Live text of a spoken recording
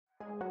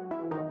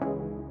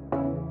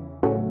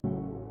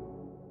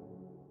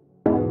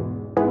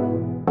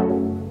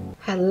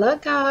Hello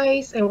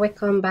guys, and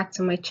welcome back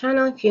to my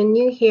channel. If you're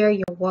new here,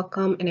 you're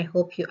welcome and I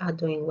hope you are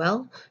doing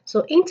well.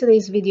 So in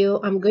today's video,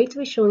 I'm going to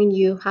be showing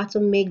you how to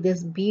make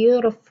this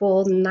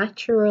beautiful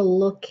natural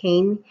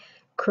looking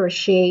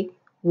crochet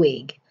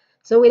wig.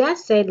 So with that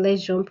said,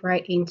 let's jump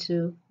right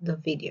into the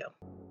video.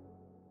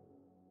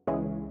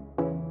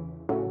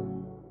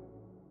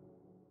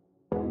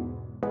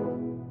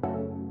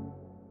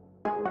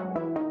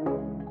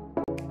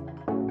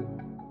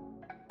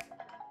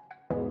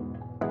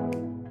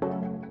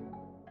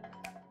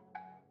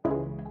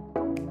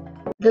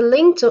 The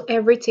link to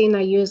everything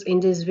I use in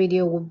this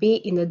video will be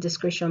in the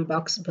description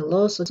box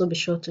below, so be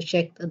sure to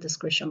check the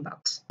description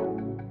box.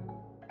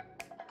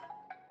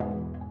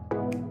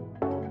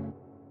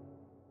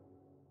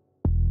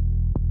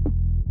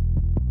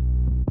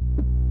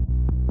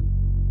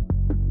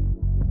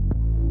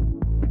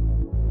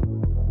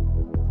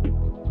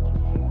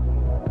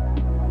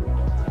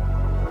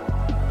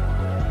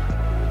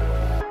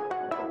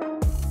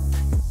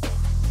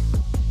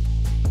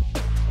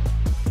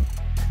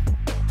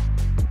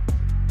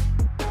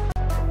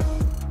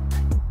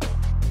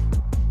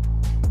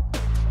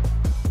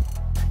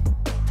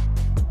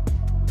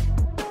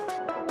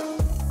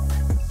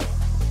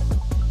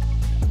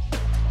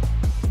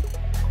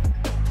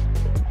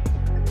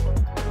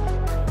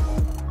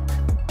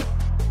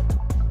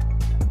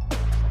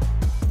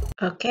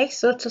 Okay,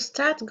 so to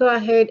start, go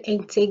ahead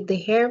and take the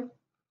hair.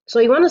 So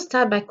you want to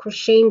start by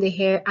crocheting the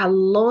hair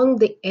along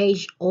the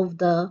edge of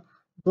the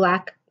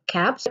black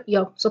cap.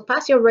 So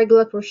pass your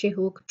regular crochet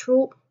hook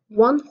through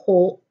one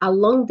hole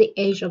along the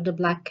edge of the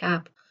black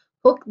cap.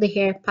 Hook the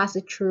hair, pass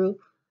it through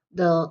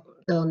the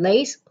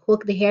lace.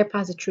 Hook the hair,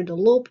 pass it through the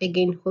loop.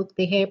 Again, hook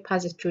the hair,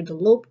 pass it through the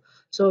loop.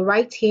 So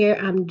right here,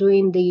 I'm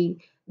doing the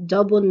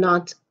double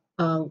knot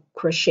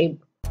crochet.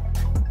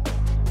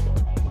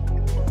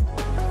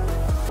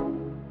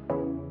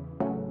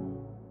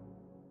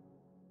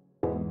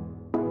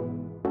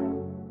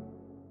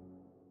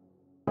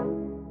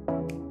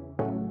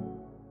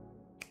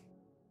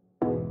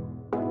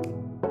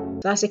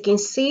 So as you can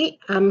see,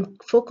 I'm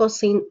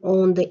focusing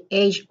on the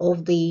edge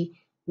of the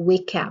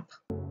wig cap.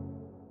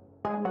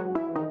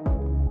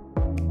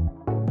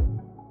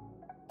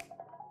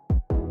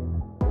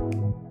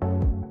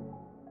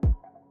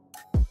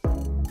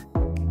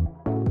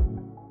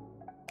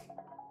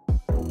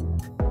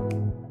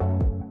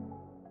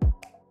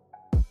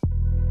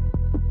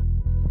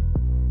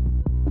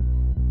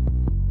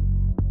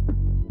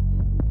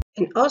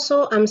 And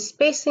also I'm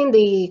spacing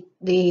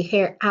the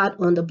hair out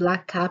on the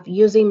black cap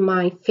using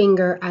my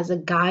finger as a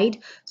guide.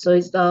 So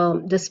it's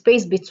the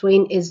space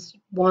between is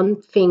one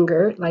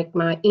finger, like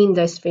my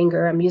index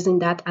finger. I'm using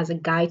that as a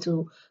guide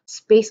to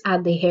space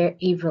out the hair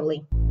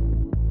evenly.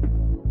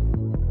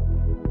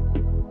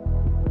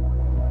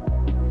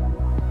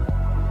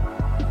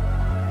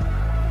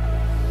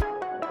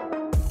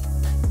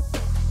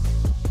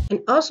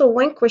 And also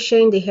when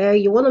crocheting the hair,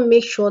 you want to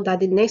make sure that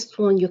the next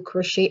one you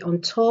crochet on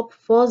top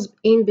falls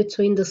in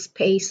between the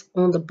space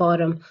on the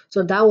bottom.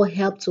 So that will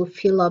help to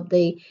fill up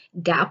the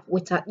gap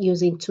without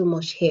using too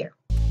much hair.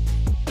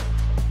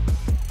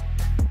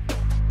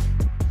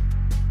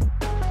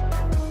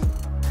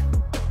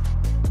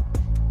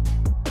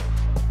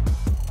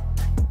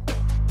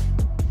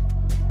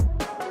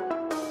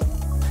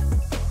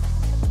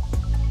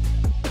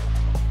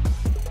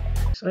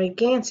 So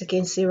again, as you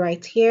can see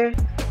right here,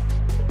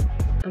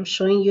 I'm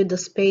showing you the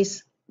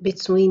space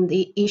between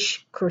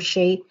each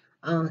crochet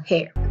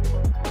hair.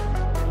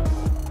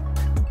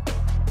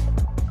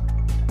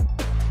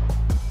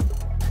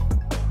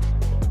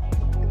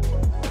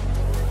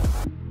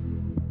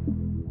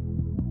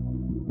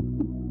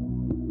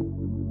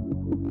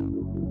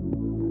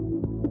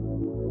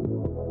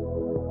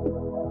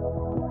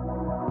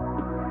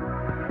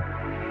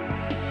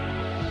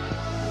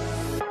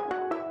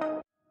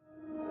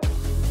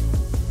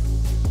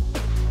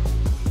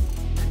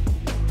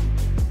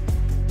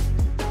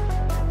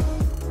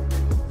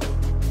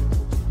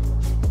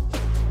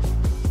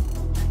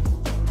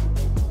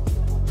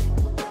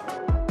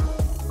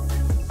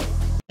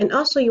 And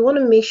also you want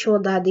to make sure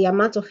that the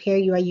amount of hair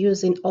you are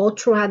using all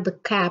throughout the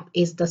cap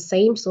is the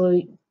same.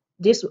 So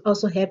this will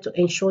also help to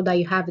ensure that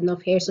you have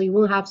enough hair. So you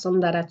won't have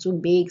some that are too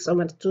big, some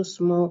that are too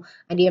small.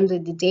 At the end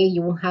of the day,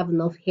 you won't have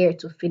enough hair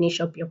to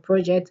finish up your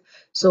project.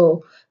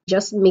 So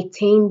just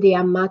maintain the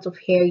amount of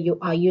hair you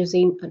are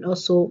using and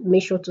also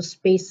make sure to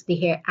space the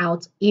hair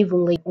out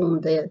evenly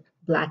on the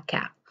black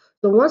cap.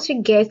 So once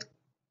you get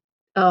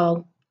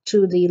to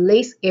the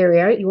lace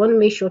area, you want to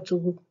make sure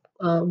to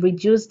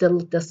reduce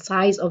the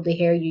size of the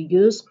hair you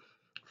use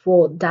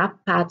for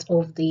that part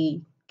of the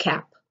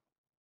cap.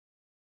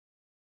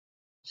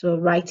 So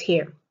right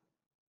here.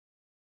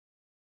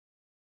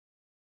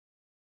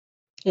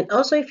 And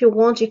also if you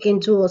want, you can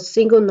do a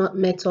single knot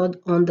method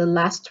on the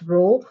last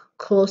row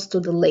close to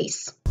the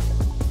lace.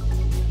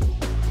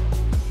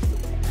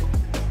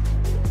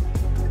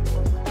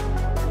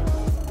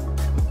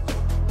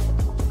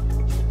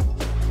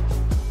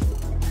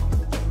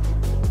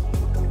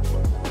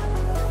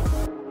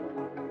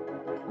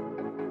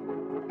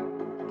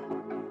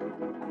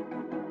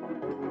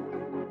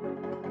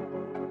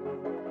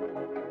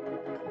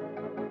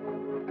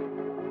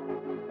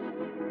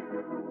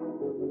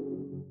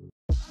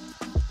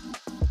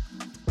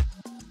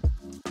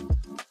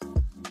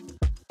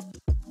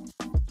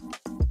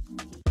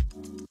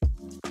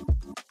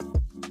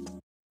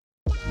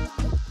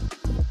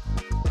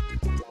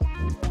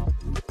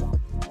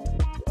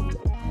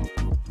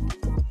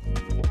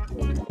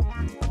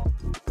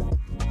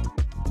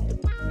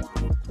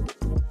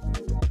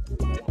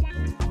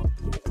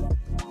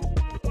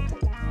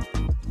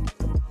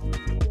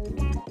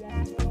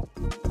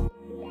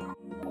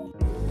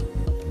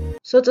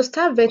 So to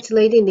start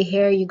ventilating the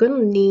hair, you're going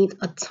to need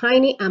a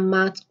tiny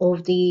amount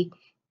of the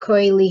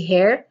curly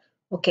hair,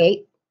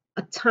 okay?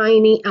 A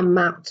tiny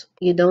amount.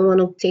 You don't want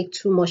to take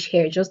too much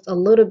hair, just a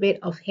little bit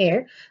of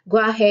hair. Go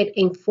ahead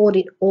and fold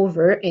it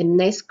over, and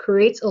next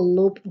create a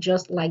loop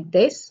just like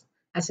this,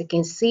 as you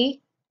can see,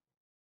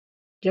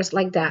 just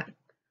like that.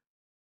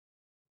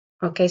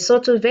 Okay, so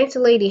to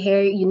ventilate the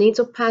hair, you need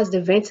to pass the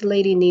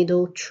ventilating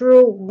needle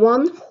through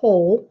one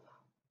hole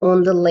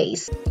on the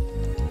lace.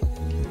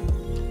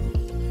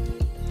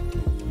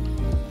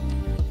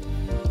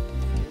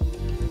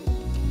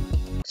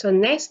 So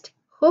next,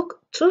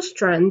 hook 2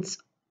 strands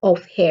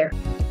of hair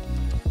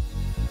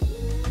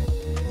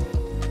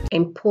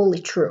and pull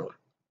it through.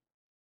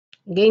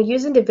 Again,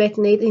 using the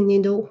ventilating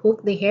needle,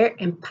 hook the hair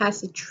and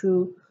pass it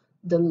through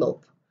the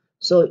loop.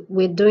 So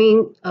we're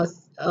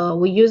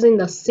using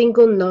the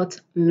single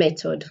knot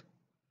method.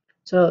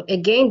 So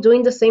again,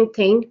 doing the same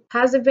thing,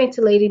 pass the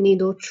ventilating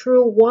needle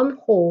through one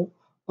hole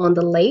on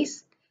the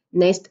lace.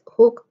 Next,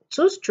 hook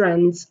 2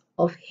 strands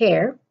of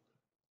hair.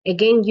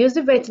 Again, use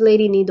the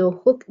ventilating needle,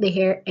 hook the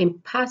hair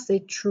and pass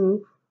it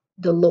through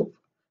the loop.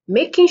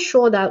 Making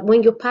sure that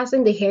when you're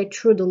passing the hair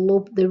through the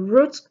loop, the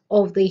root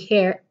of the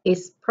hair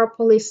is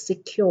properly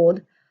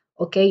secured.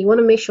 Okay, you want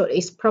to make sure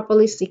it's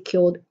properly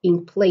secured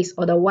in place.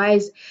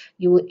 Otherwise,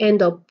 you will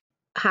end up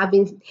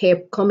having hair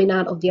coming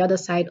out of the other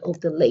side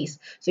of the lace.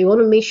 So you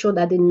want to make sure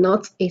that the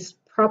knot is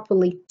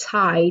properly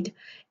tied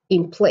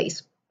in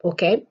place.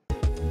 Okay.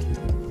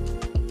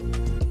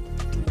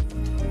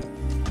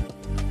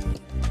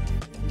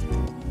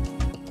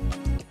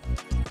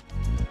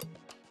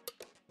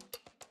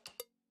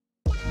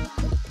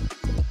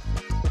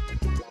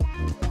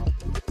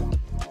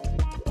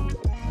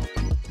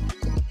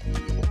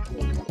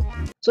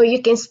 So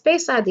you can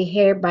space out the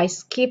hair by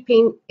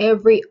skipping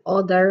every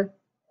other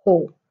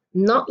hole,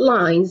 not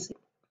lines.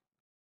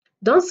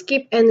 Don't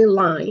skip any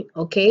line,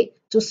 okay?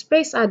 To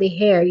space out the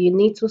hair, you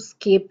need to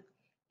skip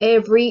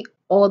every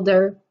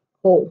other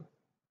hole.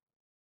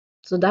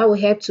 So that will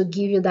help to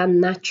give you that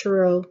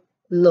natural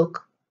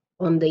look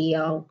on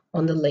the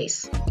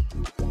lace.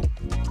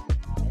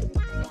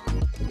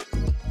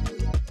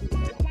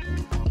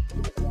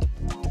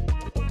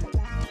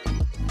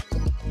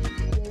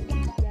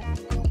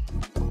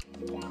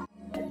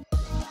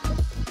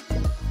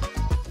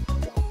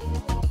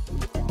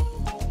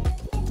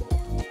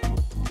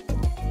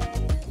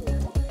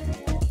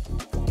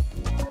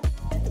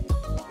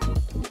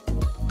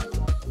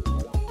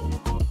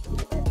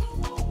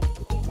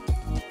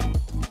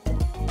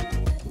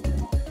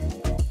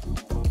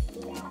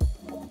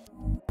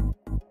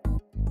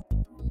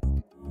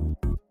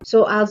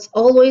 So as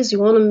always,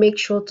 you want to make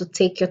sure to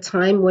take your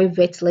time when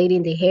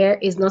ventilating the hair.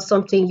 It's not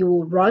something you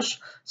will rush.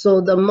 So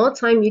the more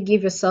time you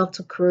give yourself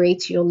to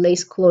create your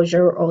lace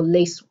closure or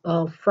lace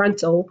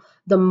frontal,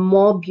 the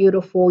more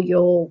beautiful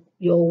your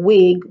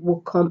wig will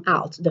come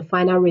out. The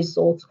final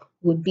result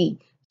would be.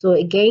 So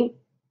again,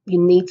 you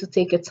need to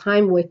take your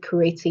time when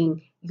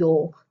creating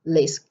your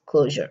lace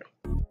closure.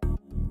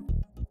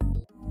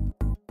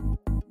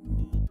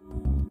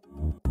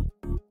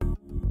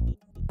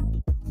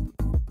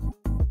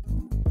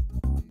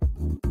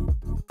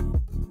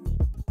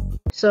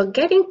 So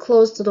getting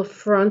close to the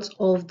front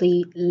of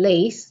the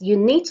lace, you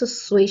need to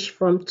switch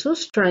from 2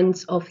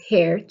 strands of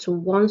hair to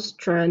 1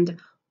 strand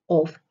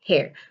of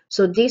hair.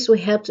 So this will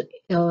help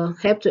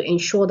to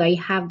ensure that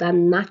you have that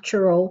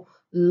natural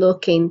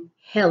looking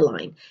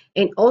hairline.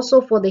 And also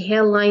for the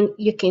hairline,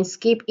 you can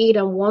skip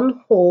either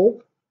 1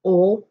 hole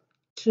or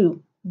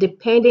 2,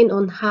 depending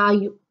on how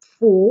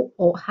full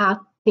or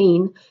how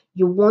thin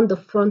you want the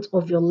front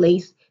of your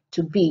lace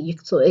to be.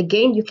 So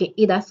again, you can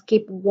either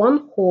skip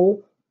 1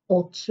 hole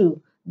or 2,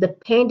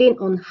 depending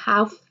on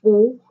how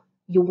full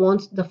you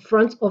want the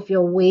front of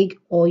your wig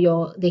or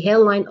the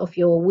hairline of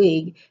your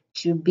wig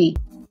to be.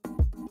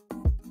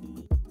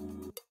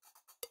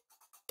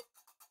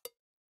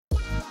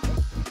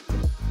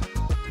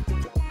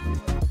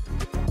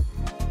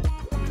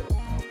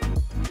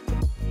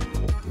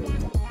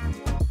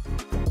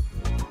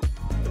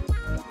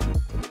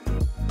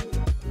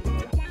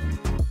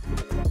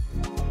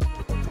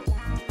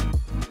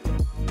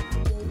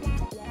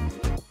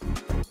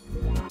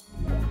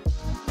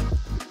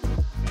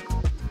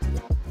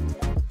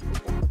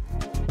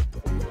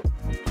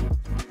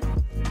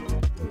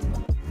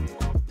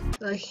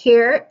 So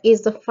here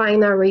is the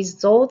final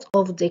result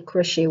of the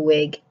crochet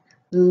wig.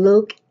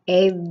 Look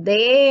at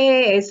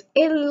this.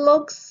 It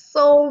looks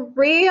so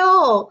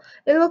real.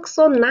 It looks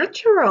so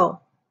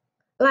natural.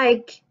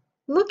 Like,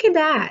 look at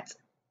that.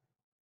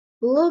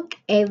 Look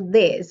at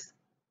this.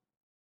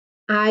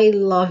 I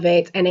love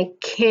it, and I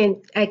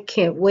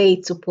can't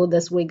wait to put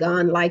this wig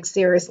on. Like,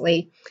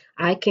 seriously,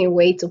 I can't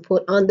wait to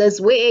put on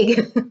this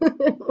wig.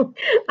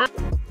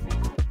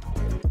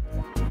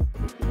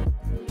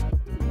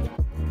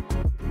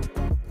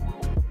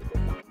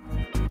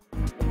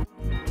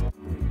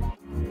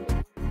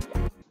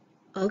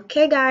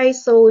 Okay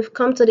guys, so we've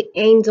come to the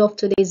end of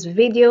today's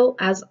video.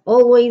 As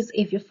always,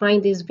 if you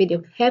find this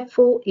video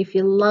helpful, if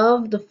you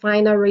love the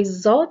final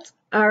result,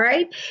 All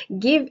right,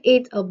 give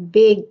it a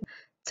big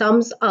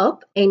thumbs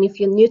up, and if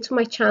you're new to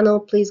my channel,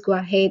 please go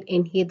ahead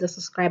and hit the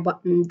subscribe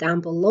button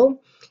down below.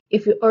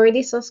 If you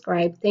already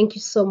subscribed, thank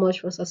you so much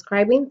for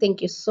subscribing.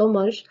 Thank you so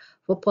much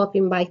for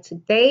popping by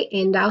today,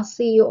 and I'll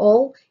see you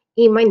all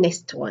in my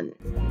next one.